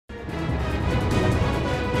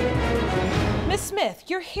Ms. Smith,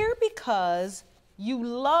 you're here because you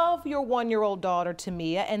love your one-year-old daughter,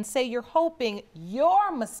 Tamia, and say you're hoping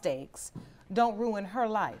your mistakes don't ruin her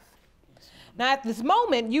life. Now, at this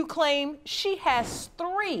moment, you claim she has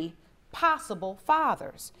 3 possible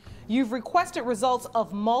fathers. You've requested results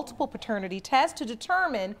of multiple paternity tests to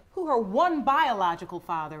determine who her one biological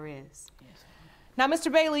father is. Now, Mr.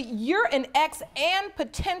 Bailey, you're an ex and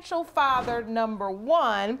potential father number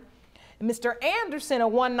 1. Mr. Anderson, a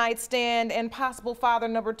one-night stand and possible father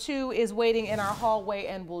number 2, is waiting in our hallway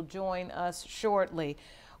and will join us shortly.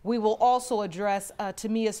 We will also address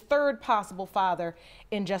Tamia's 3rd possible father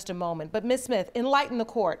in just a moment. But Ms. Smith, enlighten the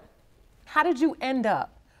court. How did you end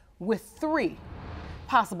up with 3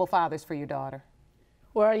 possible fathers for your daughter?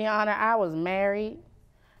 Well, Your Honor, I was married,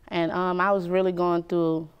 and I was really going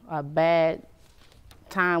through a bad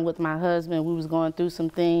time with my husband. We was going through some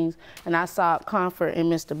things, and I sought comfort in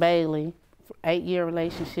Mr. Bailey. 8-year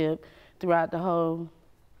relationship. Throughout the whole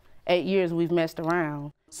 8 years, we've messed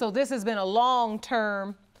around. So this has been a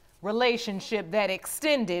long-term relationship that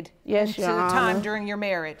extended into the time during your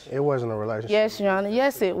marriage? It wasn't a relationship. Yes, Your Honor.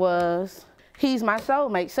 Yes, it was. He's my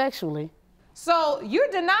soulmate sexually. So you're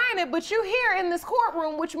denying it, but you're here in this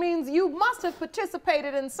courtroom, which means you must have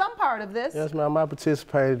participated in some part of this. Yes, ma'am, I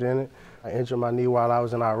participated in it. I injured my knee while I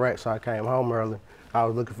was in Iraq, so I came home early. I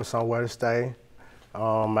was looking for somewhere to stay.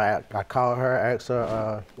 I called her, asked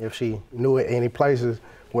her if she knew any places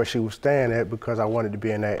where she was staying at because I wanted to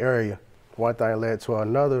be in that area. One thing led to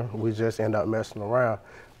another. We just ended up messing around.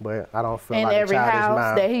 But I don't feel like every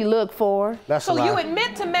house that he looked for. That's so you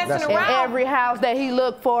admit to messing around? In every house that he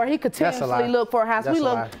looked for, he continuously looked for a house.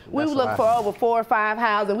 We looked for over 4 or 5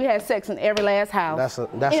 houses, and we had sex in every last house. That's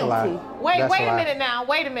a lie. Wait a minute now.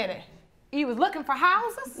 Wait a minute. You was looking for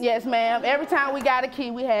houses? Yes, ma'am. Every time we got a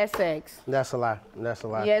key, we had sex. That's a lie. That's a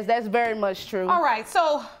lie. Yes, that's very much true. All right.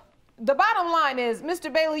 So the bottom line is,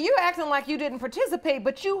 Mr. Bailey, you acting like you didn't participate,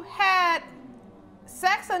 but you had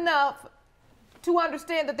sex enough to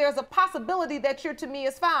understand that there's a possibility that you're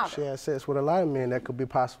Tamia's father. She had sex with a lot of men that could be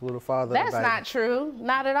possible the father. That's not true.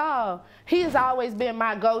 Not at all. He has always been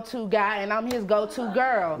my go-to guy, and I'm his go-to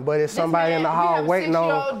girl. But it's somebody in the hall waiting on. We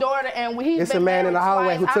have a 6-year-old daughter, and he's it's a man in the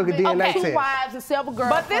hallway who took a DNA test. 2 wives and several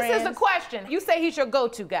girlfriends. But this is the question. You say he's your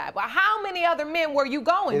go-to guy, but how many other men were you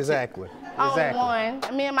going to? Only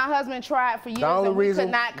one. Me and my husband tried for years, and we could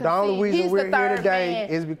not conceive. The only reason we're here today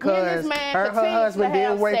is because her husband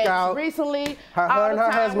didn't work out. Recently, her and her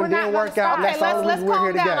husband didn't work out. Okay, let's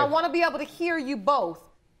calm down. I want to be able to hear you both.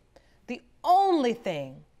 The only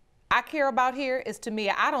thing I care about here is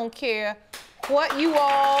Tamia. I don't care what you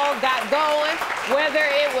all got going, whether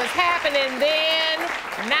it was happening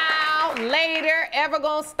then, now, later, ever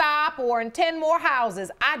gonna stop, or in 10 more houses.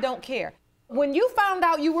 I don't care. When you found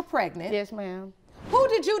out you were pregnant, yes, ma'am. Who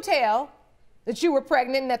did you tell that you were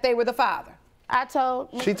pregnant and that they were the father? I told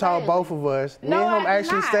She told both of us. No, Me and him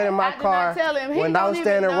actually stayed in my car when I was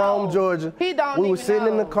staying in Rome, Georgia. We were sitting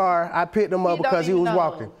in the car. I picked him up because he was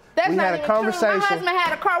walking. We had a conversation. My husband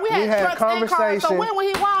had a car. We had trucks and cars. So when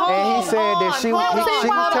would he walk? And he said that she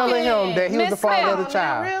was telling him that he was the father of the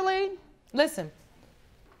child. Really? Listen,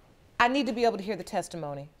 I need to be able to hear the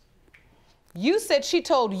testimony. You said she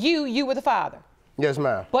told you you were the father. Yes,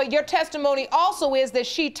 ma'am. But your testimony also is that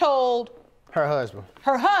she told her husband.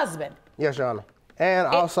 Her husband. Yes, Your Honor. And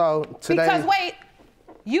also today. Because wait,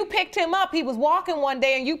 you picked him up. He was walking one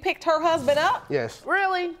day and you picked her husband up? Yes.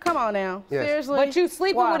 Really? Come on now. Yes. Seriously? But you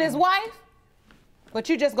sleeping with his wife? But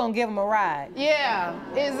you just gonna give him a ride? Yeah,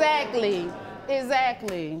 exactly.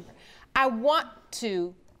 Exactly. I want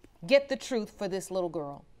to get the truth for this little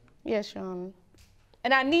girl. Yes, Your Honor.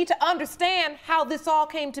 And I need to understand how this all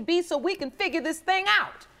came to be so we can figure this thing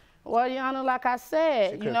out. Well, Your Honor, like I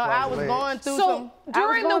said, I was going through So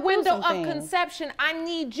during the window of conception, I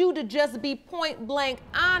need you to just be point blank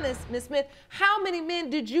honest, Ms. Smith. How many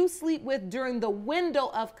men did you sleep with during the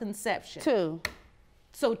window of conception? 2.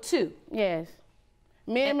 So 2? Yes.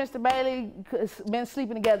 Me and Mr. Bailey been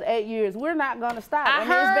sleeping together 8 years. We're not going to stop. I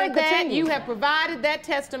heard that you have provided that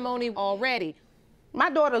testimony already. My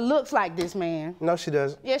daughter looks like this man. No, she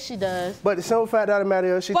doesn't. Yes, she does. But the simple fact of the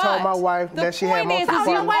matter is, she told my wife that she had multiple partners.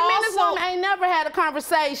 Wait a minute, this woman ain't never had a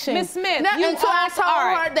conversation. Miss Smith, until I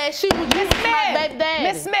told her that she was my baby daddy.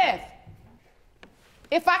 Miss Smith,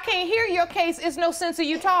 if I can't hear your case, it's no sense of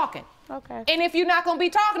you talking. Okay. And if you're not going to be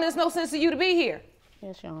talking, there's no sense of you to be here.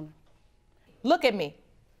 Yes, Your Honor. Look at me.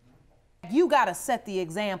 You got to set the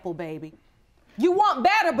example, baby. You want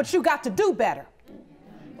better, but you got to do better.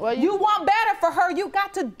 Well, you want better for her, you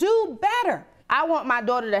got to do better. I want my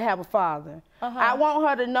daughter to have a father. I want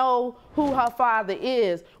her to know who her father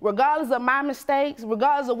is. Regardless of my mistakes,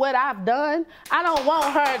 regardless of what I've done, I don't want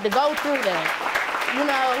her to go through that. You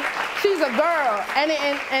know, she's a girl.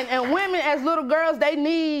 And women as little girls, they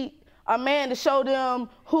need a man to show them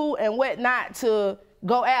who and what not to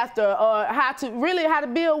go after, or how to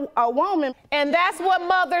be a woman. And that's what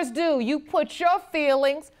mothers do. You put your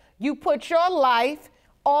feelings, you put your life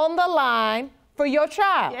on the line for your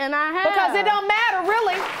child. And I have. Because it don't matter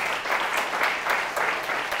really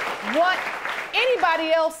what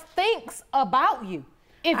anybody else thinks about you.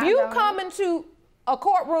 If you come into a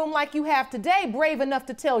courtroom like you have today, brave enough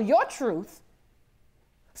to tell your truth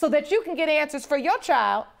so that you can get answers for your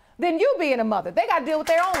child, then you being a mother, they got to deal with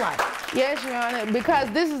their own life. Yes, Your Honor,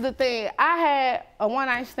 because this is the thing. I had a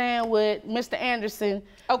one-night stand with Mr. Anderson.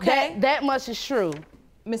 Okay. That much is true.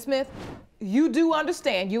 Ms. Smith, you do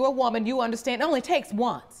understand. You're a woman. You understand. It only takes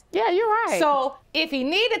once. Yeah, you're right. So if he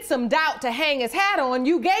needed some doubt to hang his hat on,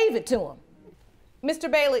 you gave it to him.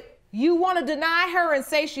 Mr. Bailey, you want to deny her and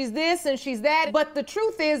say she's this and she's that, but the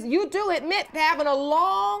truth is you do admit having a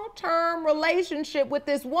long-term relationship with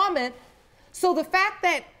this woman. So the fact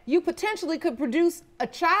that you potentially could produce a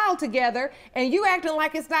child together and you acting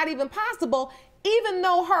like it's not even possible, even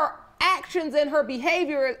though her actions and her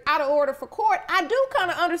behavior is out of order for court, I do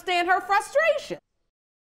kind of understand her frustration.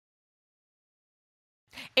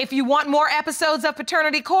 If you want more episodes of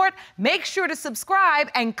Paternity Court, make sure to subscribe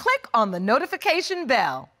and click on the notification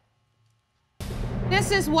bell.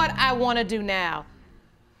 This is what I want to do now.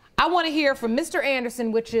 I want to hear from Mr.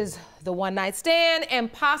 Anderson, which is the one-night stand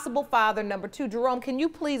and possible father number 2. Jerome, can you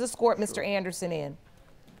please escort Mr. Anderson in?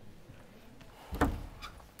 Yeah,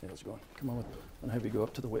 let's go on. Come on, I'm gonna have you go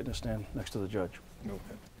up to the witness stand next to the judge. Okay.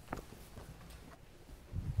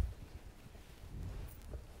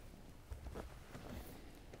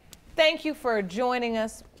 Thank you for joining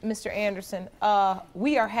us, Mr. Anderson.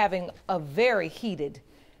 We are having a very heated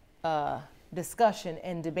discussion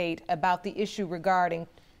and debate about the issue regarding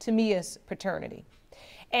Tamia's paternity.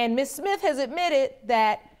 And Ms. Smith has admitted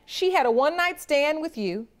that she had a one-night stand with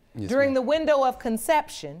you during the window of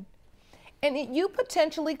conception, and you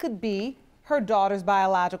potentially could be her daughter's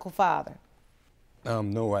biological father.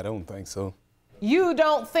 No, I don't think so. You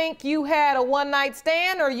don't think you had a one-night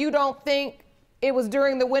stand, or you don't think it was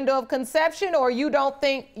during the window of conception, or you don't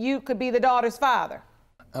think you could be the daughter's father?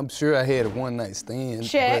 I'm sure I had a one-night stand.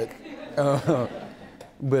 Check.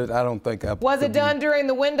 But I don't think I. Was it done during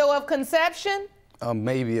the window of conception?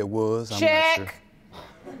 Maybe it was. Check. I'm not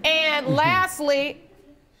sure. And lastly,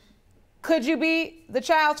 could you be the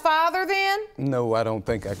child's father then? No, I don't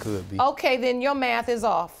think I could be. Okay, then your math is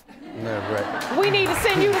off. No, right. We need to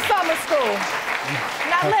send you to summer school.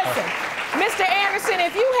 Now listen, Mr. Anderson,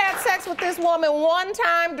 if you had sex with this woman one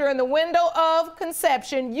time during the window of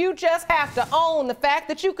conception, you just have to own the fact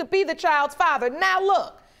that you could be the child's father. Now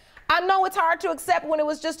look, I know it's hard to accept when it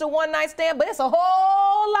was just a one-night stand, but it's a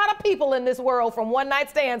whole lot of people in this world from one-night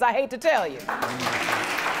stands, I hate to tell you.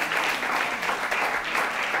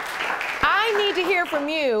 I need to hear from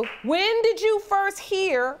you. When did you first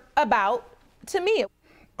hear about Tamia?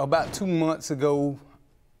 About 2 months ago,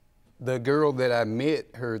 the girl that I met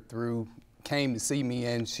her through came to see me,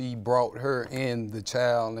 and she brought her and the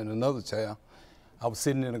child and another child. I was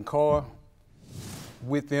sitting in a car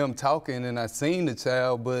with them talking, and I seen the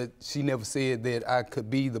child, but she never said that I could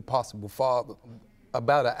be the possible father.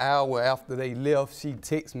 About an hour after they left, she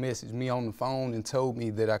text messaged me on the phone and told me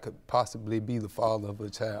that I could possibly be the father of a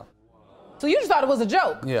child. So you just thought it was a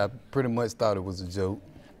joke? Yeah, I pretty much thought it was a joke.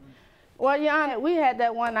 Well, Your Honor, we had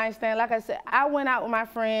that one night stand. Like I said, I went out with my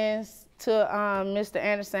friends to Mr.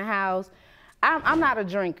 Anderson's house. I'm not a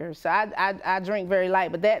drinker, so I drink very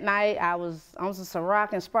light. But that night, I was on some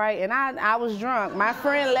Ciroc and Sprite, and I was drunk. My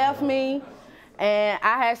friend left me, and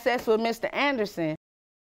I had sex with Mr. Anderson.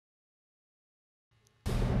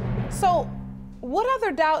 So what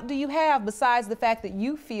other doubt do you have besides the fact that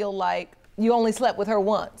you feel like you only slept with her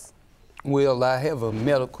once? Well, I have a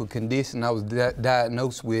medical condition. I was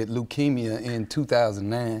diagnosed with leukemia in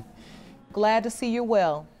 2009. Glad to see you're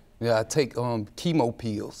well. Yeah, I take chemo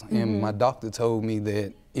pills, and my doctor told me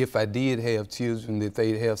that if I did have children, that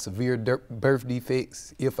they'd have severe birth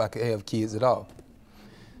defects if I could have kids at all.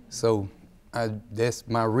 So that's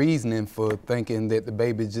my reasoning for thinking that the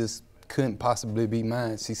baby just couldn't possibly be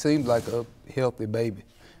mine. She seemed like a healthy baby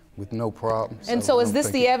with no problems. And so is this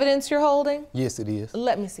the evidence you're holding? Yes, it is.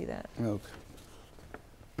 Let me see that. Okay.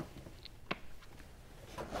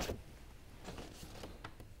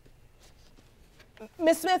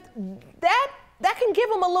 Ms. Smith, that can give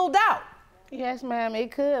him a little doubt. Yes, ma'am,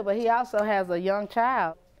 it could, but he also has a young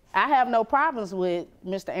child. I have no problems with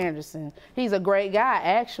Mr. Anderson. He's a great guy,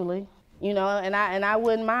 actually. You know, and I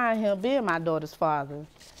wouldn't mind him being my daughter's father.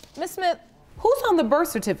 Ms. Smith, who's on the birth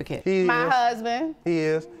certificate? My husband. He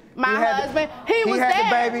is. My husband. He was there. He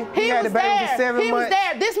had the baby. He had the baby for 7 months. He was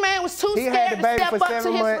there. This man was too scared to step up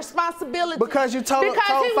to his responsibility. Because you told 5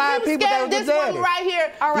 people that was the daddy. This woman right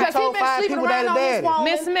here. All right. Because he's been sleeping around on this woman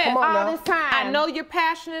Ms. Smith, all this time. I know you're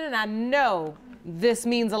passionate, and I know this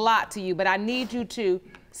means a lot to you, but I need you to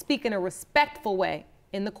speak in a respectful way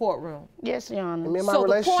in the courtroom. Yes, Your Honor. I mean, my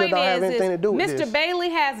relationship don't have anything to do with this. Mr. Bailey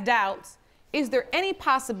has doubts. Is there any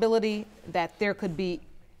possibility that there could be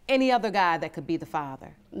any other guy that could be the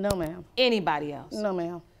father? No, ma'am. Anybody else? No,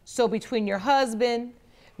 ma'am. So between your husband,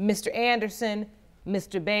 Mr. Anderson,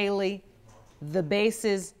 Mr. Bailey, the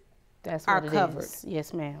bases are covered.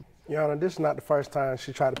 Yes, ma'am. Your Honor, this is not the first time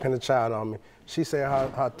she tried to pin a child on me. She said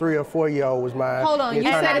her 3 or 4-year-old was mine. Hold on, you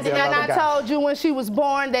said and I told you when she was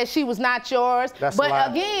born that she was not yours. That's but a lie.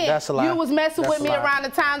 Again, That's a lie. you was messing That's with me a lie. around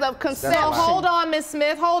the times of conception. So hold on, Ms.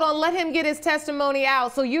 Smith, hold on. Let him get his testimony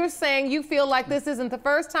out. So you're saying you feel like this isn't the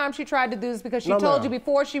first time she tried to do this because she told you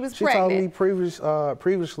before she was pregnant. She told me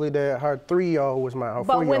previously that her 3-year-old was mine, her 4-year-old was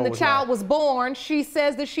mine. But when the child was born, she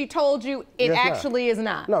says that she told you it actually is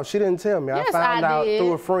not. No, she didn't tell me. Yes, I found out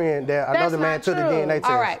through a friend that another man took the DNA test.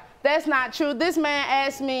 All right. That's not true. This man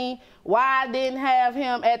asked me why I didn't have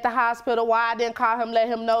him at the hospital, why I didn't call him, let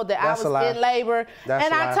him know that I was in labor.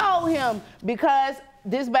 And I told him because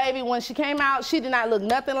this baby, when she came out, she did not look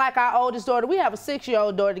nothing like our oldest daughter. We have a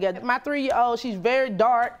 6-year-old daughter together. My 3-year-old, she's very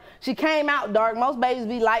dark. She came out dark. Most babies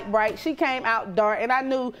be light bright. She came out dark, and I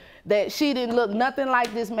knew that she didn't look nothing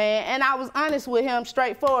like this man, and I was honest with him,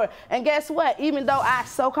 straightforward. And guess what? Even though I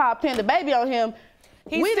so-called pinned the baby on him,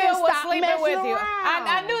 He still was sleeping with you.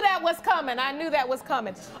 I knew that was coming. I knew that was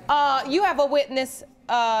coming. You have a witness,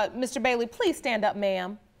 Mr. Bailey. Please stand up,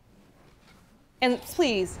 ma'am. And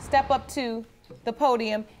please step up to the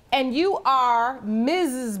podium. And you are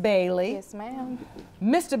Mrs. Bailey. Yes, ma'am.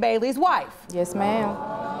 Mr. Bailey's wife. Yes, ma'am.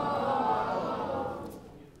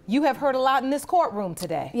 You have heard a lot in this courtroom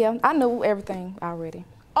today. Yeah, I knew everything already.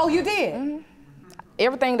 Oh, you did? Mm-hmm.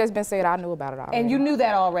 Everything that's been said, I knew about it already. And you knew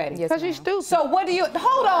that already? Yes, because you're stupid. So what do you,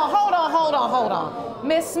 hold on.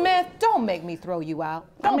 Miss Smith, don't make me throw you out.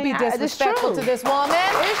 Don't be disrespectful to this woman.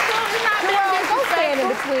 It's true, you're not being disrespectful. Don't stand in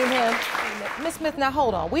between him. Miss Smith, now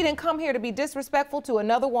hold on. We didn't come here to be disrespectful to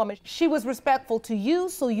another woman. She was respectful to you,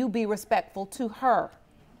 so you be respectful to her.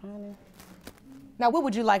 Now, what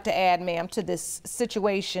would you like to add, ma'am, to this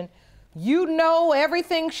situation? You know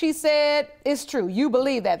everything she said is true. You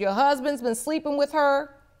believe that. Your husband's been sleeping with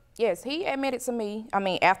her. Yes, he admitted to me,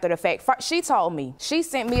 after the fact. She told me. She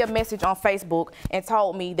sent me a message on Facebook and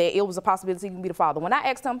told me that it was a possibility he could be the father. When I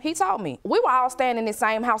asked him, he told me. We were all staying in the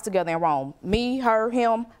same house together in Rome. Me, her,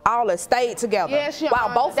 him, all us stayed together. Yes,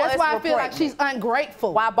 while both that's of us why I were feel pregnant. like she's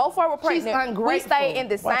ungrateful. While both of us were pregnant, she's ungrateful. we stayed in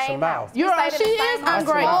the same house. She is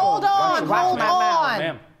ungrateful. Hold on.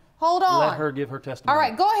 Ma'am. Hold on. Let her give her testimony. All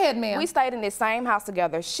right, go ahead, ma'am. We stayed in the same house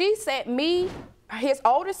together. She said me, his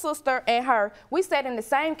older sister, and her, we sat in the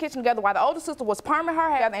same kitchen together while the older sister was perming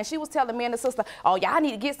her hair, and she was telling me and the sister, oh, y'all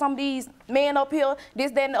need to get some of these men up here,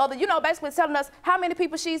 this, that, and the other. You know, basically telling us how many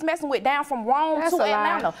people she's messing with down from Rome to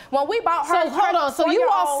Atlanta. When we bought her, hold on. So you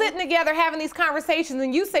all sitting together having these conversations,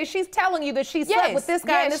 and you say she's telling you that she slept with this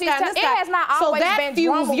guy and this guy and this guy. It has not always been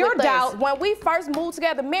drama your with doubt. us. When we first moved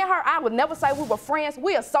together, me and her, I would never say we were friends.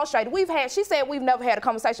 We associated. She said we've never had a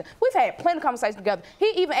conversation. We've had plenty of conversations together.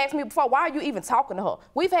 He even asked me before, why are you even talking to her?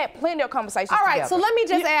 We've had plenty of conversations together. All right, so let me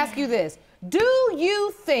just ask you this. Do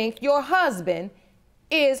you think your husband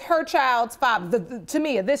is her child's father, to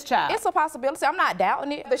me, this child? It's a possibility. I'm not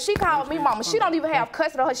doubting it. But she called me mama. She don't even have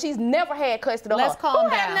custody of her. She's never had custody of her. Let's calm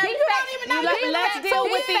down. Let's deal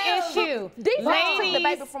with the issue. Ladies, the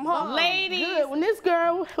baby from her. Ladies. Good. When this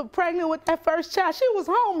girl was pregnant with that first child, she was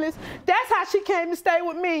homeless. That's how she came to stay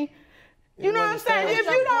with me. You know what I'm saying? If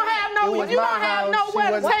you don't have nowhere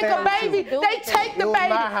to take a baby, they take the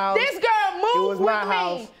baby. This girl moved with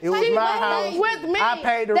me. It was my house. With me. I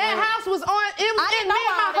paid the rent. That house was on. It was in me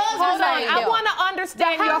and my husband's name. I want to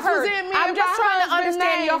understand your hurt. I'm just trying to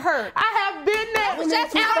understand your hurt. I have been there.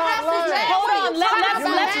 Hold on.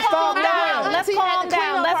 Let's calm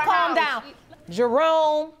down. Let's calm down.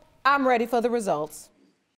 Jerome, I'm ready for the results.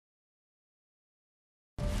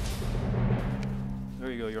 There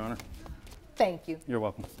you go, Your Honor. Thank you. You're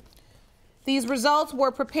welcome. These results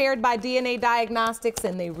were prepared by DNA Diagnostics,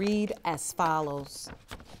 and they read as follows.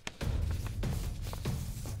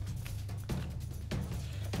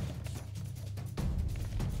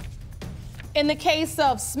 In the case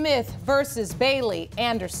of Smith versus Bailey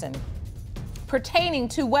Anderson, pertaining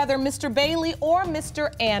to whether Mr. Bailey or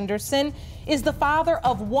Mr. Anderson is the father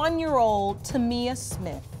of 1-year-old Tamia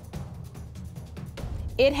Smith.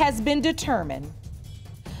 It has been determined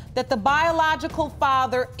that the biological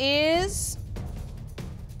father is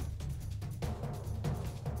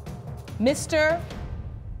Mr.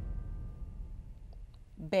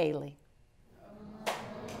 Bailey.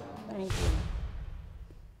 Thank you.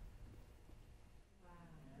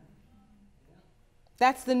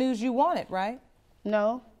 That's the news you wanted, right?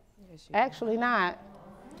 No, actually not.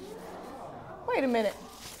 Wait a minute.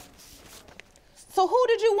 So who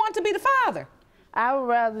did you want to be the father? I would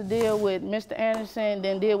rather deal with Mr. Anderson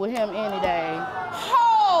than deal with him any day.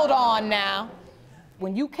 Hold on now.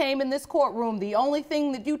 When you came in this courtroom, the only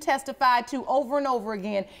thing that you testified to over and over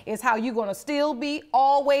again is how you're going to still be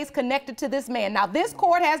always connected to this man. Now, this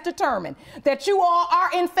court has determined that you all are,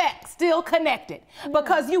 in fact, still connected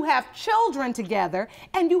because you have children together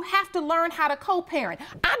and you have to learn how to co-parent.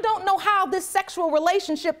 I don't know how this sexual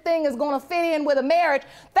relationship thing is going to fit in with a marriage.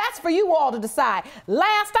 That's for you all to decide.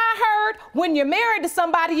 Last I heard, when you're married to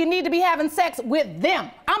somebody, you need to be having sex with them.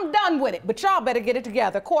 I'm done with it, but y'all better get it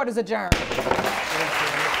together. Court is adjourned.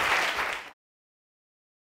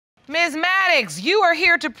 Ms. Maddox, you are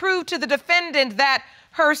here to prove to the defendant that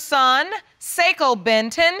her son, Seiko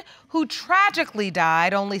Benton, who tragically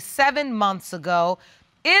died only 7 months ago,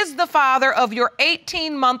 is the father of your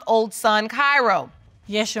 18-month-old son, Cairo.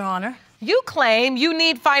 Yes, Your Honor. You claim you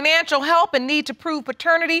need financial help and need to prove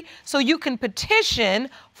paternity so you can petition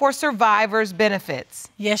for survivors' benefits.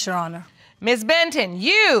 Yes, Your Honor. Ms. Benton,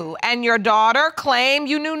 you and your daughter claim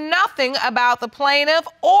you knew nothing about the plaintiff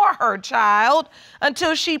or her child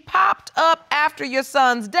until she popped up after your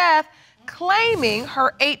son's death, claiming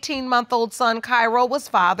her 18-month-old son, Cairo, was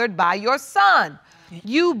fathered by your son.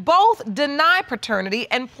 You both deny paternity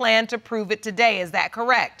and plan to prove it today. Is that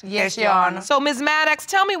correct? Yes, Your Honor. So, Ms. Maddox,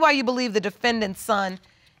 tell me why you believe the defendant's son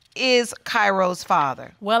is Cairo's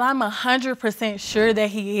father. Well, I'm 100% sure that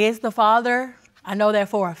he is the father. I know that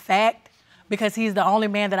for a fact, because he's the only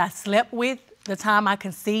man that I slept with the time I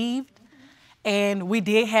conceived. And we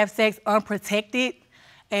did have sex unprotected.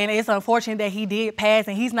 And it's unfortunate that he did pass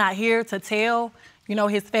and he's not here to tell, you know,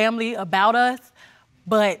 his family about us.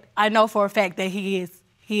 But I know for a fact that he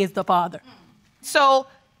is the father. So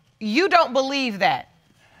you don't believe that,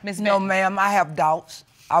 Ms. No, Benton? ma'am, I have doubts.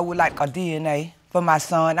 I would like a DNA for my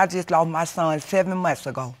son. I just lost my son 7 months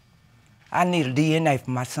ago. I need a DNA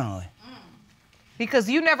for my son. Because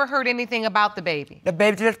you never heard anything about the baby. The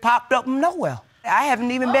baby just popped up from nowhere. I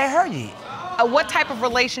haven't even met her yet. What type of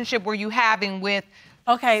relationship were you having with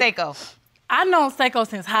Seiko? I've known Seiko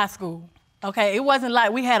since high school. Okay, it wasn't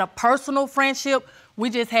like we had a personal friendship.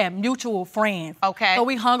 We just had mutual friends. Okay. So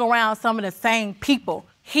we hung around some of the same people.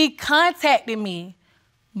 He contacted me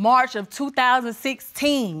March of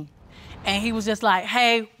 2016, and he was just like,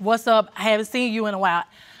 hey, what's up? I haven't seen you in a while.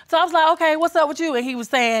 So I was like, okay, what's up with you? And he was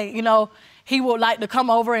saying, you know, he would like to come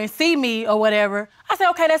over and see me or whatever. I said,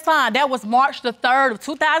 okay, that's fine. That was March the 3rd of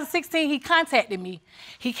 2016. He contacted me.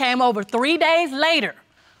 He came over 3 days later,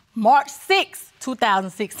 March 6th,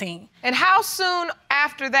 2016. And how soon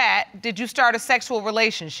after that did you start a sexual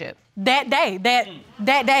relationship? That day,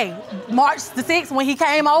 March the 6th when he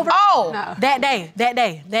came over. Oh! No.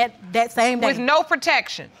 That same day. With no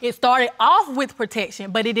protection? It started off with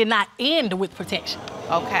protection, but it did not end with protection.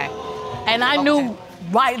 Okay. And I knew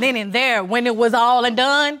right then and there, when it was all and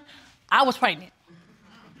done, I was pregnant.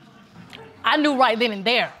 I knew right then and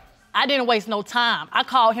there. I didn't waste no time. I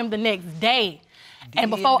called him the next day. And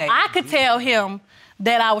before I could tell him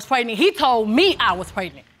that I was pregnant, he told me I was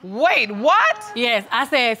pregnant. Wait, what? Yes, I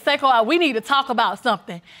said, Seiko, we need to talk about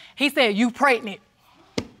something. He said, you pregnant?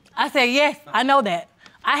 I said, yes, I know that.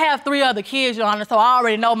 I have 3 other kids, Your Honor, so I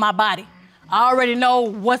already know my body. I already know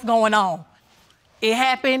what's going on. It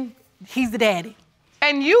happened, he's the daddy.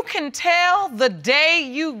 And you can tell the day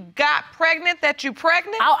you got pregnant that you're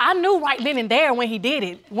pregnant? I knew right then and there when he did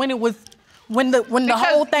it, when the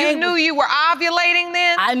whole thing. You knew you were ovulating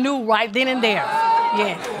then? I knew right then and there.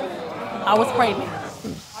 Yes, I was pregnant.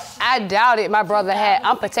 I doubted my brother had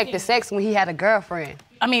unprotected sex when he had a girlfriend.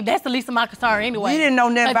 I mean, that's the least of my concern anyway. You didn't know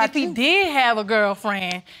nothing about if he did have a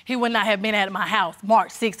girlfriend, he would not have been at my house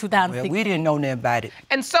March 6, 2016. Well, we didn't know nothing about it.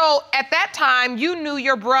 And so at that time, you knew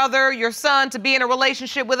your brother, your son, to be in a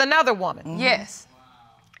relationship with another woman? Mm-hmm. Yes.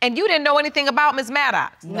 And you didn't know anything about Ms.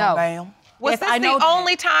 Maddox? No. Ma'am. Was this the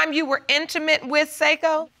only time you were intimate with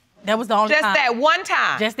Seiko? That was the only time. Just that one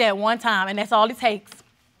time? Just that one time, and that's all it takes.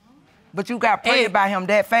 But you got pregnant by him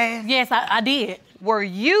that fast? Yes, I did. Were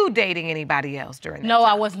you dating anybody else during that No,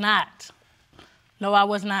 time? I was not. No, I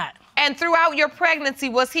was not. And throughout your pregnancy,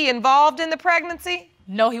 was he involved in the pregnancy?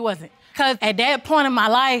 No, he wasn't. Because at that point in my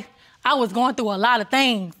life, I was going through a lot of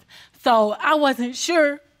things. So I wasn't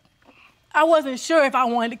sure if I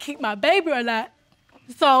wanted to keep my baby or not.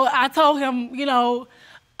 So I told him, you know,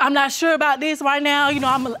 I'm not sure about this right now. You know,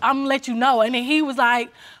 I'm gonna let you know. And then he was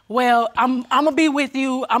like, well, I'm gonna be with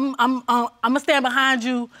you. I'm gonna stand behind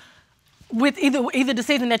you with either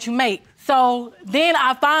decision that you make. So then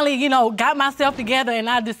I finally, you know, got myself together and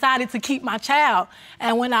I decided to keep my child.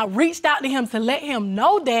 And when I reached out to him to let him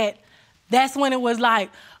know that, that's when it was like,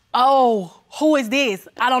 oh, who is this?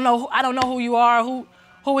 I don't know who you are.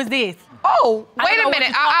 Who is this? Oh, wait a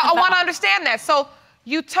minute. I want to understand that. So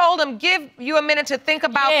you told him, give you a minute to think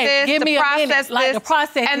about this, give me process a minute, this, like the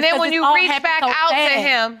process. and then when you reached back out to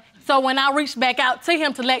him. So when I reached back out to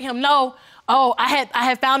him to let him know, oh, I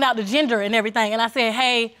had found out the gender and everything, and I said,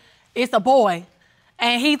 hey, it's a boy.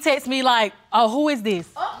 And he texted me like, oh, who is this?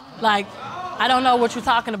 Like, I don't know what you're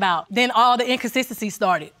talking about. Then all the inconsistencies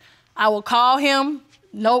started. I would call him,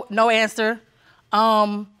 no answer.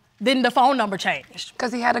 Then the phone number changed.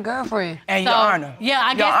 Because he had a girlfriend. And So, Your Honor. Yeah,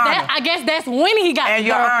 I guess that's when he got And the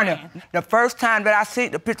Your girlfriend. Honor, the first time that I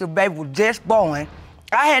seen the picture of the baby was just born,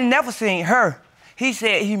 I had never seen her. He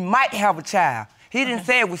said he might have a child. He didn't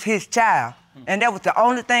say it was his child. And that was the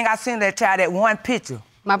only thing I seen that child, that one picture.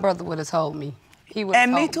 My brother would have told me. He would have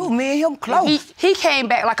And me told too, me and him close. He came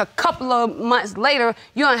back like a couple of months later,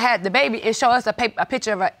 you done had the baby, and show us a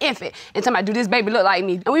picture of an infant and tell me, do this baby look like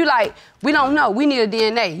me? And we were like, we don't know, we need a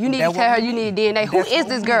DNA. You need to tell her you need a DNA. Who is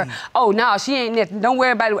this girl? Oh, no, she ain't nothing. Don't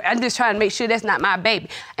worry about it. I'm just trying to make sure that's not my baby.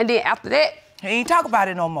 And then after that, he ain't talk about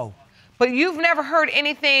it no more. But you've never heard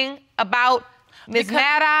anything about Ms.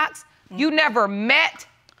 Maddox? You never met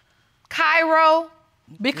Cairo?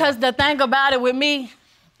 Because the thing about it with me,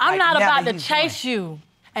 I'm not about to chase you.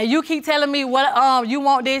 And you keep telling me what you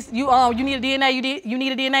want this, you need a DNA, you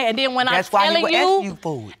need a DNA, and then when I'm telling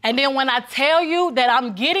you, and then when I tell you that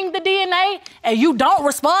I'm getting the DNA and you don't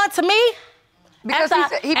respond to me, because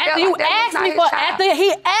after he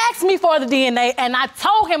asked me for the DNA and I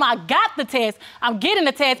told him I got the test, I'm getting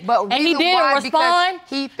the test, and he didn't respond,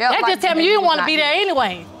 he felt that like just tell me you didn't want to be there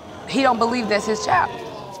anyway. He don't believe that's his child.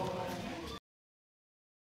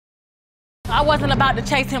 I wasn't about to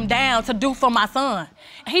chase him down to do for my son.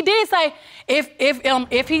 He did say,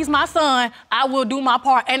 if he's my son, I will do my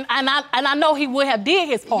part, and I know he would have did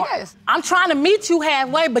his part. Yes. I'm trying to meet you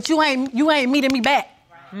halfway, but you ain't meeting me back.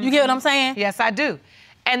 You get what I'm saying? Yes, I do.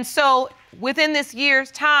 And so within this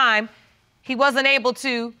year's time, he wasn't able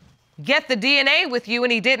to get the DNA with you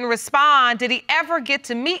and he didn't respond. Did he ever get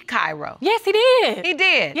to meet Cairo? Yes, he did. He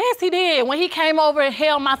did? Yes, he did. When he came over and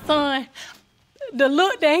held my son, the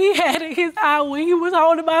look that he had in his eye when he was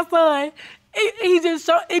holding my son,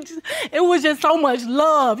 it was just so much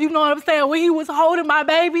love. You know what I'm saying? When he was holding my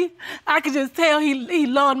baby, I could just tell he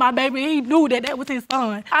loved my baby. He knew that was his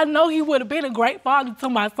son. I know he would have been a great father to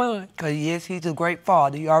my son. Because yes, he's a great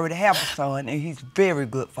father. You already have a son, and he's a very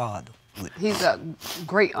good father. He's a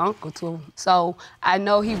great uncle to him. So I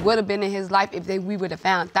know he would have been in his life if we would have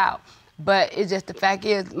found out. But it's just the fact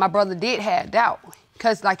is, my brother did have doubt.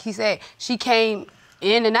 Because like he said, she came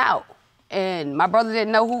in and out. And my brother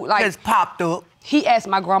didn't know who, like... Just popped up. He asked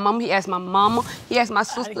my grandmama, he asked my mama, he asked my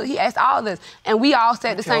sister, he asked all of us. And we all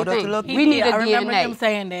said the same thing. We need a DNA. I remember him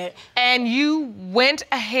saying that. And you went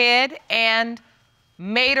ahead and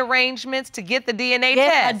made arrangements to get the DNA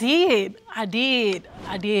test? Yes, I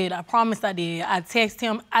did. I promise I did. I texted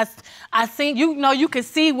him. I seen, you know, you could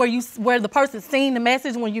see where the person seen the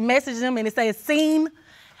message when you message him and it says seen.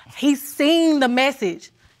 He seen the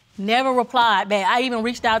message, never replied back. I even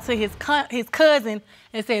reached out to his cousin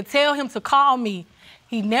and said, tell him to call me.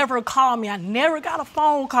 He never called me. I never got a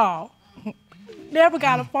phone call. Never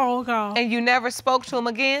got a phone call. And you never spoke to him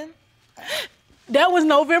again? That was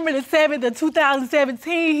November the 7th of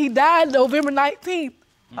 2017. He died November 19th.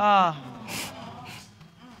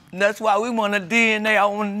 That's why we want a DNA. I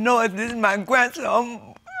want to know if this is my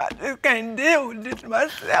grandson. I just can't deal with this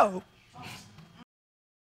myself.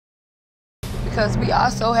 Because we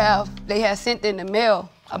also they had sent in the mail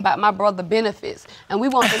about my brother benefits. And we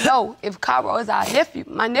want to know if Cairo is our nephew,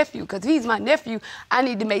 my nephew, because he's my nephew. I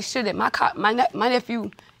need to make sure that my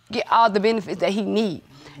nephew get all the benefits that he needs.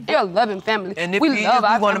 They're a loving family. And if we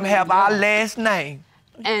want him to have our last name.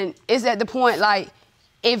 And it's at the point, like,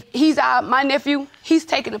 if he's my nephew, he's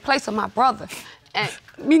taking the place of my brother. And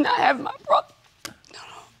me not having my brother.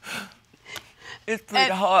 It's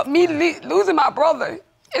pretty hard. Me losing my brother,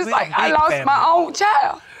 it's like I lost my own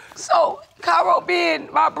child. So Cairo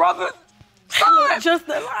being my brother's son, just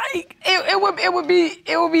like it would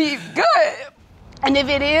be good. And if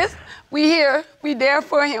it is, we here, we there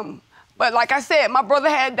for him. But like I said, my brother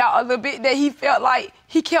had doubt a little bit that he felt like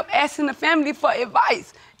he kept asking the family for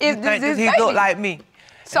advice. Is You this think his he baby? look like me?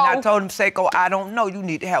 So, And I told him, Seiko, I don't know. You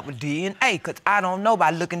need to have a DNA, because I don't know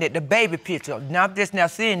by looking at the baby picture. Now, I'm just now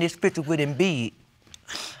seeing this picture with him big.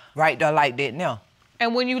 Right there like that now.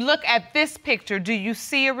 And when you look at this picture, do you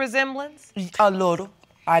see a resemblance? A little.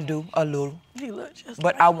 I do, a little. he looked just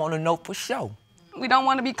But like I want to know for sure. we don't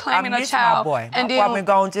want to be claiming I a miss child. my boy. And My boy then been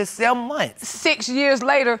gone just 7 months. 6 years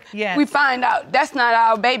later, Yes. we find out that's not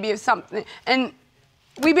our baby or something. And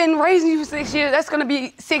we've been raising you for 6 years. That's going to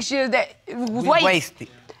be 6 years that was We wasted.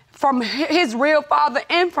 from his real father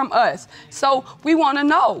and from us. So we want to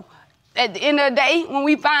know. At the end of the day, when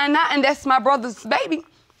we find out, and that's my brother's baby,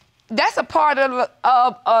 that's a part of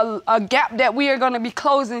a gap that we are going to be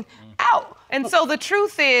closing out. And so the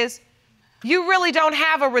truth is, you really don't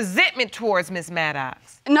have a resentment towards Miss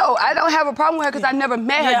Maddox. No, I don't have a problem with her because I never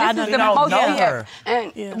met her. Yeah, This is I the don't most know we have.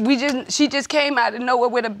 her. And she just came out of nowhere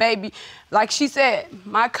with a baby. Like she said,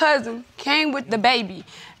 my cousin came with the baby,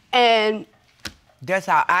 and That's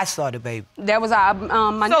how I saw the baby. that was our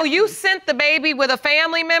my So nephew. you sent the baby with a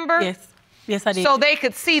family member? Yes. Yes, I did. So they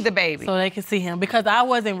could see the baby. So they could see him, because I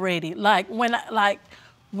wasn't ready.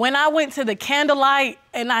 When I went to the candlelight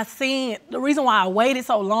and I seen, the reason why I waited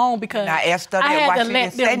so long, because And I asked her I that, why had to she let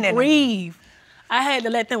didn't say them nothing. grieve. I had to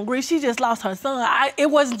let them grieve. She just lost her son. It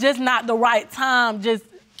was just not the right time just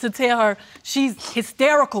to tell her she's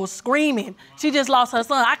hysterical, screaming. She just lost her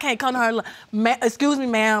son. I can't come to her, excuse me,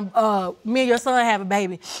 ma'am, me and your son have a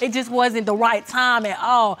baby. It just wasn't the right time at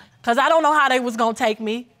all, because I don't know how they was gonna take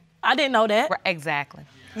me. I didn't know that. Right, exactly.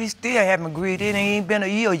 We still haven't agreed. It ain't been a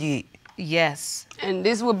year yet. Yes. And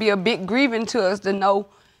this would be a big grieving to us to know.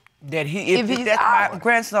 That if he's that's my ours.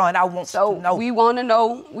 grandson, I want So to know. we want to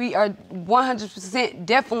know. We are 100%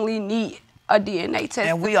 definitely need a DNA test.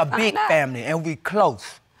 And we to a big find out. family, and we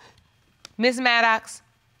close. Ms. Maddox,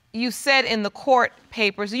 you said in the court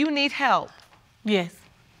papers you need help. Yes.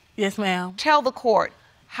 Yes, ma'am. Tell the court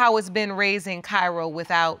how it's been raising Cairo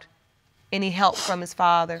without any help from his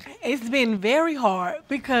father. It's been very hard,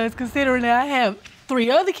 because considering that I have 3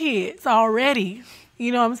 other kids already,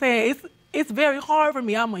 you know what I'm saying? It's very hard for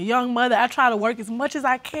me. I'm a young mother. I try to work as much as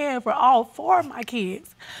I can for all 4 of my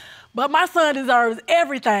kids. But my son deserves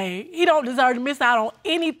everything. He don't deserve to miss out on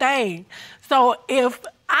anything. So if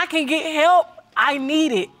I can get help, I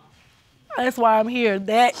need it. That's why I'm here.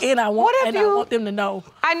 I want them to know.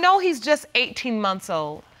 I know he's just 18 months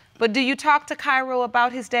old, but do you talk to Cairo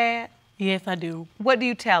about his dad? Yes, I do. What do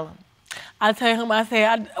you tell him? I tell him, I say,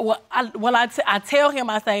 I tell him,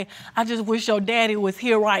 I say, I just wish your daddy was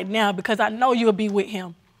here right now, because I know you'll be with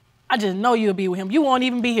him. I just know you'll be with him. You won't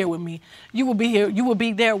even be here with me. You will be here. You will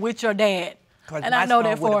be there with your dad. And I know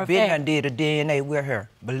that for a fact. Did a DNA with her.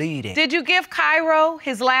 Believe it. Did you give Cairo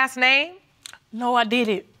his last name? No, I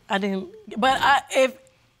didn't. I didn't. But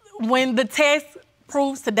when the test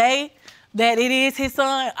proves today that it is his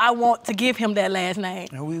son, I want to give him that last name.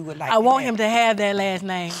 And we would like I want him to have that last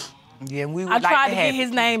name. Yeah, we would I like tried to to have get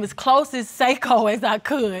his name as close as Seiko as I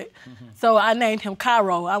could. So I named him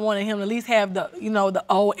Cairo. I wanted him to at least have the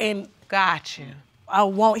O, and Got you. I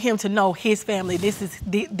want him to know his family.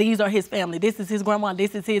 These are his family. This is his grandma.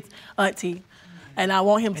 This is his auntie. And I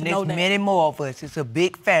want him to know And that. there's many more of us. It's a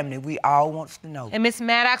big family. We all wants to know. And Ms.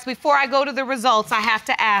 Maddox, before I go to the results, I have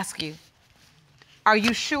to ask you, are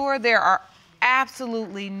you sure there are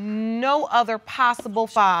absolutely no other possible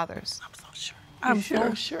fathers? I'm so sure. I'm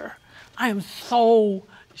so sure. I am so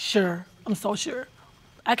sure. I'm so sure.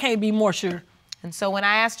 I can't be more sure. And so when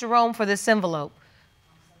I asked Jerome for this envelope,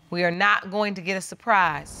 we are not going to get a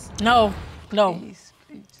surprise. No. Please.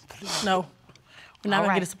 No. We're not All gonna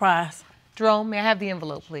right. get a surprise. Jerome, may I have the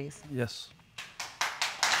envelope, please? Yes.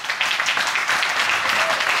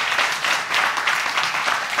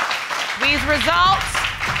 These results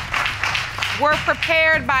were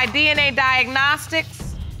prepared by DNA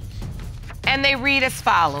Diagnostics, and they read as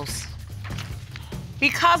follows.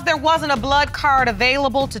 Because there wasn't a blood card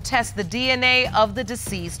available to test the DNA of the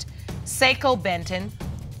deceased, Seiko Benton,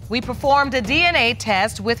 we performed a DNA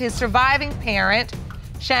test with his surviving parent,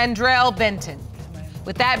 Chandrell Benton.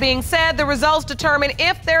 With that being said, the results determine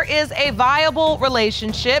if there is a viable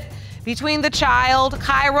relationship between the child,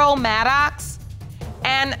 Cairo Maddox,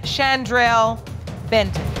 and Chandrell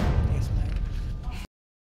Benton.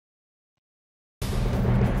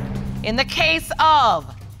 In the case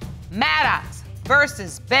of Maddox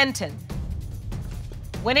versus Benton,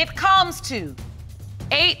 when it comes to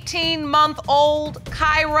 18-month-old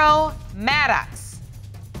Cairo Maddox,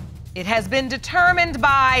 it has been determined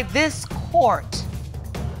by this court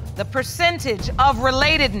the percentage of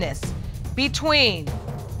relatedness between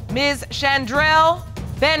Ms. Chandrell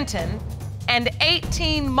Benton and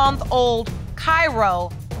 18-month-old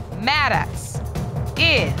Cairo Maddox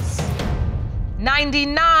is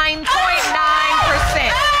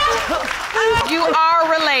 99.9%. You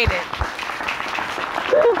are related.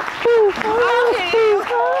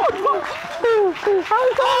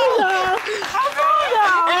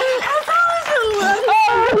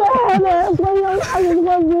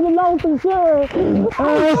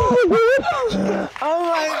 Oh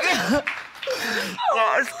my God.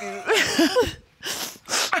 Oh, excuse me.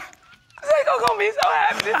 Seiko gonna be so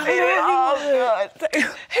happy to see it. Oh God.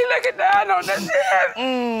 He looking down on that shit.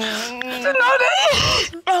 To know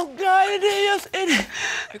that. Oh God, it is.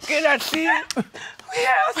 Can I see it?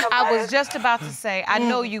 I was just about to say, I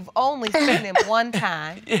know you've only seen him one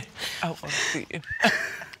time. Yeah. I want to see it.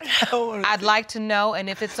 I'd like to know, and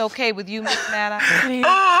if it's okay with you, Miss Maddox,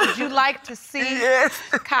 would you like to see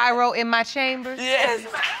Cairo in my chambers? Yes.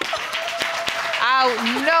 I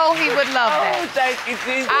know he would love that. Oh, thank you,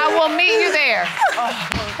 Jesus. I will meet you there.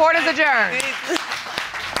 Court is adjourned.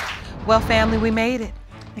 Well, family, we made it.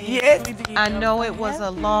 Yes. I know it was a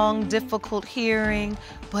long, difficult hearing,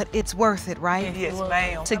 but it's worth it, right? Yes,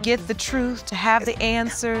 ma'am. To get the truth, to have the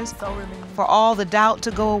answers, for all the doubt to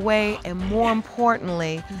go away, and more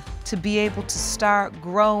importantly, to be able to start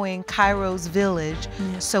growing Cairo's village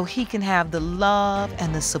so he can have the love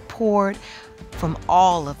and the support from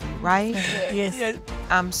all of you, right? Yes.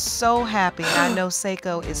 I'm so happy. I know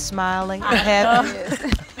Seiko is smiling and happy.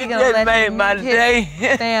 You're gonna That let made him my hit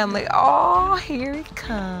day. family. Oh, here he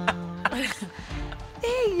comes.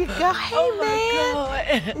 There you go. Hey,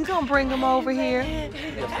 man. You gonna bring him over here? Hey,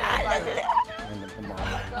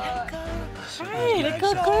 there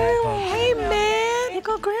go Grandma. Hey, man. There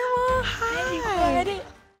go Grandma. Hi.